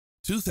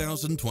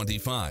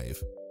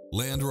2025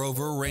 Land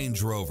Rover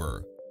Range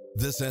Rover.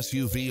 This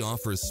SUV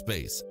offers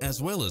space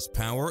as well as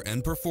power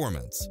and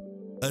performance.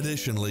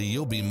 Additionally,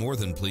 you'll be more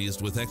than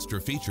pleased with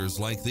extra features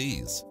like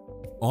these: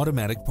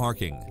 automatic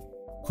parking,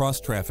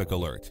 cross-traffic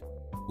alert,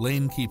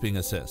 lane keeping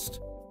assist,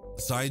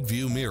 side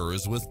view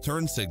mirrors with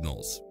turn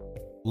signals,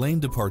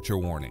 lane departure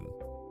warning,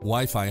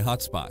 Wi-Fi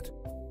hotspot,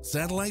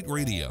 satellite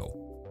radio,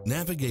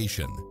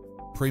 navigation,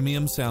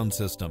 premium sound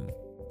system,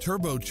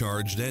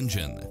 turbocharged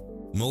engine,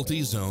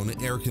 multi-zone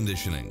air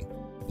conditioning,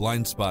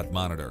 blind spot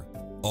monitor,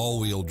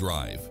 all-wheel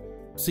drive,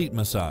 seat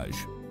massage,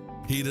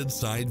 heated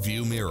side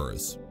view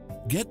mirrors.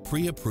 Get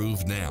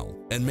pre-approved now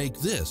and make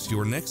this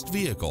your next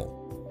vehicle.